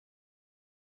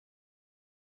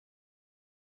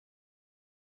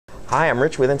Hi, I'm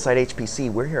Rich with Inside HPC.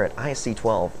 We're here at ISC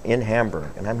 12 in Hamburg,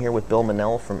 and I'm here with Bill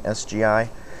Mannel from SGI.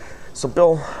 So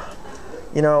Bill,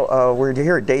 you know, we're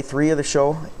here at day 3 of the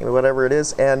show, whatever it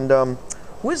is, and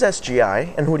who is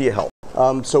SGI and who do you help?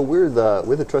 So we're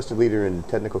the trusted leader in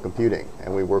technical computing,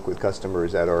 and we work with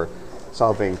customers that are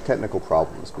solving technical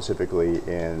problems, specifically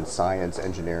in science,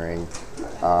 engineering,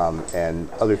 and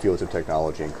other fields of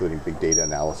technology, including big data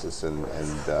analysis and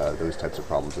those types of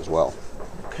problems as well.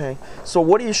 Okay, so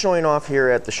what are you showing off here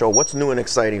at the show? What's new and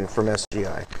exciting from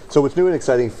SGI? So what's new and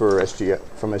exciting for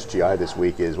SGI this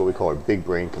week is what we call our big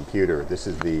brain computer. This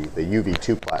is the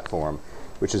UV2 platform,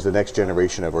 which is the next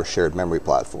generation of our shared memory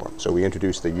platform. So we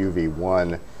introduced the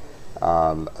UV1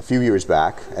 a few years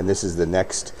back, and this is the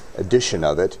next edition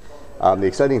of it. The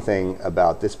exciting thing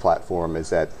about this platform is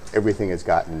that everything has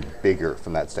gotten bigger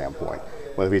from that standpoint.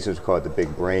 One of the reasons we call it the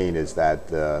big brain is that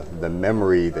the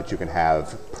memory that you can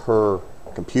have per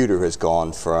computer has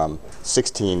gone from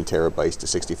 16 terabytes to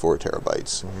 64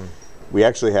 terabytes. Mm-hmm. We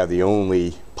actually have the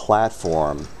only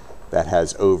platform that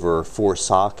has over 4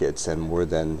 sockets and more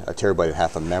than 1.5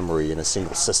 terabytes of memory in a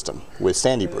single system with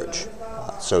Sandy Bridge.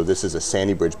 So this is a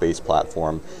Sandy Bridge based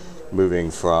platform moving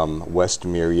from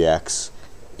Westmere EX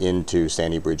into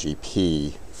Sandy Bridge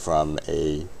EP from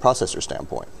a processor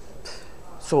standpoint.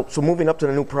 So moving up to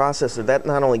the new processor, that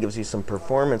not only gives you some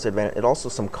performance advantage, it also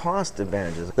some cost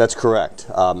advantages. That's correct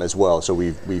as well. So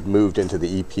we've moved into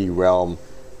the EP realm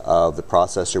of the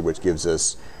processor, which gives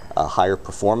us a higher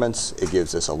performance. It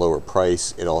gives us a lower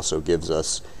price. It also gives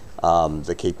us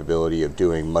the capability of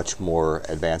doing much more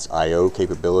advanced I/O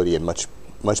capability and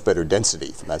much better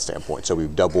density from that standpoint. So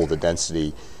we've doubled the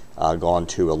density, gone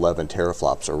to 11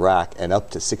 teraflops a rack and up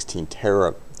to 16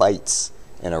 terabytes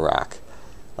in a rack.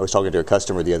 I was talking to a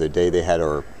customer the other day. They had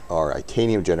our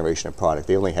Itanium generation of product.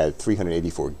 They only had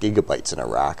 384 gigabytes in a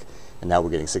rack, and now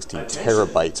we're getting 16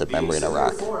 terabytes of memory in a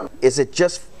rack. Is it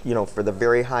just, you know, for the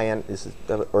very high end,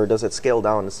 or does it scale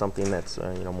down to something that's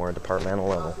more departmental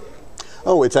level?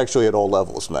 Oh, it's actually at all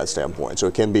levels from that standpoint. So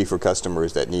it can be for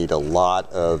customers that need a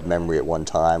lot of memory at one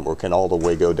time, or can all the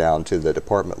way go down to the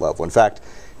department level. In fact,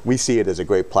 we see it as a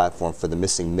great platform for the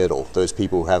missing middle, those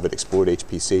people who haven't explored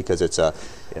HPC, because it's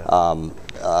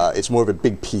more of a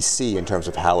big PC in terms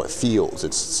of how it feels.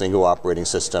 It's a single operating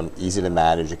system, easy to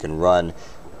manage. It can run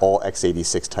all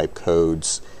x86 type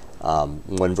codes,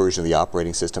 one version of the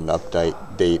operating system, an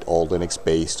update, all Linux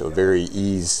based, so very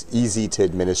easy to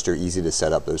administer, easy to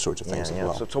set up, those sorts of things as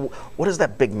well. So what is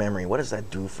that big memory? What does that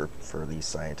do for these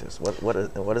scientists? What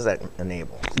does that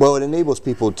enable? Well, it enables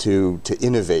people to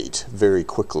innovate very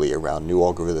quickly around new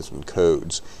algorithms and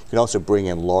codes. You can also bring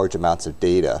in large amounts of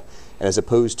data, and as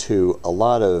opposed to a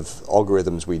lot of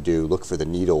algorithms we do look for the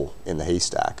needle in the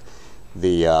haystack,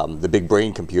 the big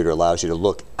brain computer allows you to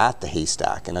look at the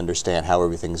haystack and understand how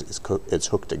everything is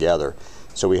hooked together.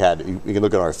 So you can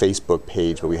look at our Facebook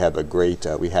page, but we have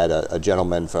we had a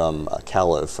gentleman from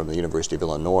Calais from the University of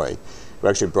Illinois who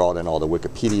actually brought in all the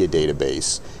Wikipedia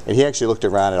database, and he actually looked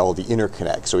around at all the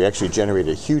interconnects. So he actually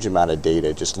generated a huge amount of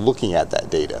data just looking at that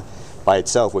data. By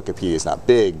itself, Wikipedia is not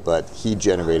big, but he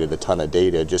generated a ton of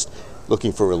data just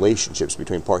looking for relationships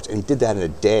between parts, and he did that in a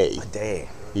day. A day.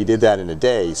 He did that in a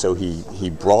day. So he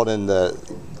brought in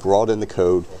the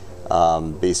code,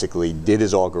 basically did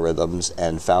his algorithms,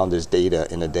 and found his data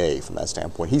in a day from that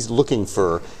standpoint. He's looking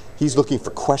for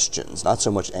questions, not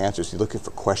so much answers. He's looking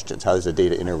for questions. How does the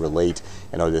data interrelate,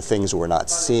 and are there things we're not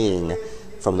seeing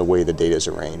from the way the data is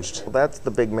arranged? Well, that's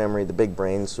the big memory, the big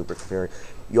brain supercomputer.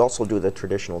 You also do the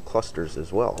traditional clusters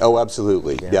as well. Oh,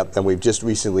 absolutely. Yeah. Yep. And we've just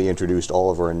recently introduced all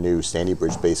of our new Sandy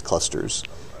Bridge-based clusters,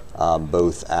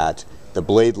 both at the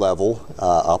blade level,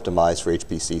 optimized for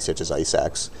HPC, such as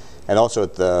IceX, and also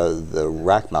at the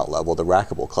rack mount level, the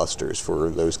rackable clusters for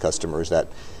those customers that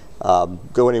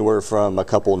go anywhere from a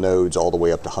couple nodes all the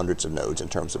way up to hundreds of nodes in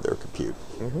terms of their compute.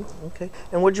 Mm-hmm. Okay.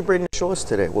 And what did you bring to show us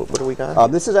today? What do we got?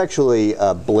 This is actually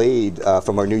a blade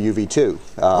from our new UV2.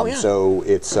 So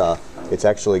it's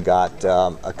actually got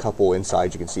a couple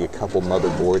inside. You can see a couple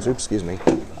motherboards. Oops, excuse me.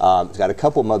 It's got a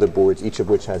couple motherboards, each of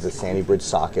which has a Sandy Bridge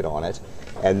socket on it.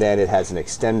 And then it has an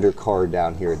extender card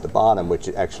down here at the bottom, which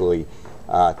actually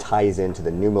ties into the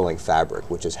Numalink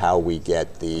fabric, which is how we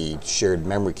get the shared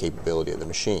memory capability of the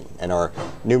machine. And our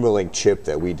Numalink chip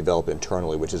that we develop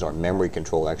internally, which is our memory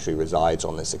control, actually resides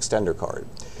on this extender card.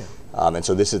 Okay. And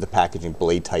so this is the packaging,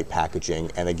 blade type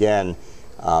packaging. And again,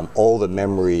 all the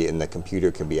memory in the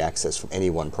computer can be accessed from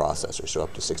any one processor, so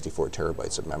up to 64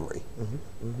 terabytes of memory.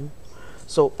 Mm-hmm. Mm-hmm.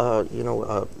 So,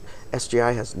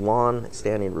 SGI has long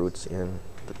standing roots in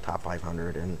the top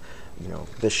 500, and you know,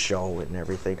 this show and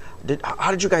everything.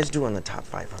 How did you guys do on the top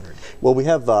 500? Well, we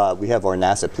have our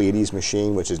NASA Pleiades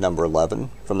machine, which is number 11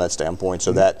 from that standpoint.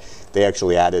 So that they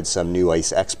actually added some new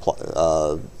Ice X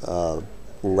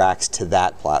racks to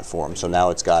that platform. So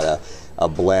now it's got a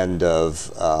blend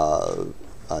of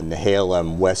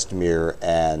Nehalem, Westmere,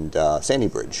 and Sandy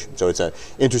Bridge. So it's an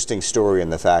interesting story in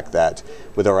the fact that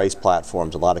with our ice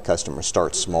platforms, a lot of customers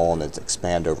start small and then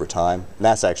expand over time.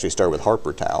 NASA actually started with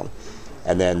Harpertown,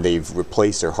 and then they've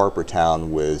replaced their Harpertown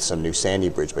with some new Sandy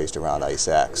Bridge based around Ice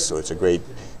X. So it's a great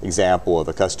example of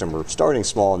a customer starting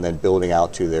small and then building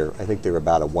out to their, I think they're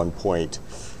about a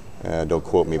don't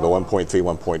quote me, but 1.3,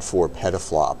 1.4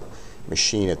 petaflop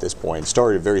machine at this point.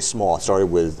 Started very small. Started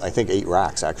with, I think, 8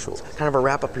 racks actually. Kind of a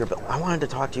wrap up here, but I wanted to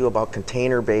talk to you about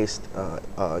container-based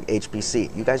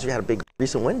HPC. You guys had a big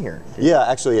recent win here. Yeah,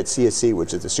 actually at CSC,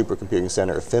 which is the Supercomputing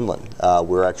Center of Finland,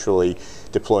 we're actually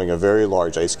deploying a very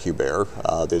large ice cube air.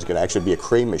 There's going to actually be a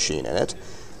crane machine in it.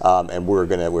 And we're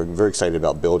very excited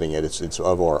about building it. It's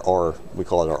of our we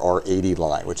call it our R80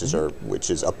 line, which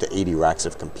is up to 80 racks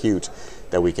of compute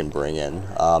that we can bring in,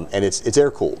 and it's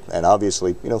air cooled. And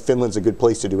obviously, you know, Finland's a good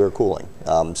place to do air cooling.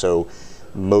 So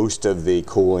most of the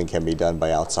cooling can be done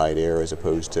by outside air as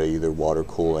opposed to either water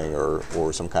cooling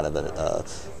or some kind of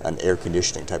an air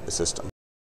conditioning type of system.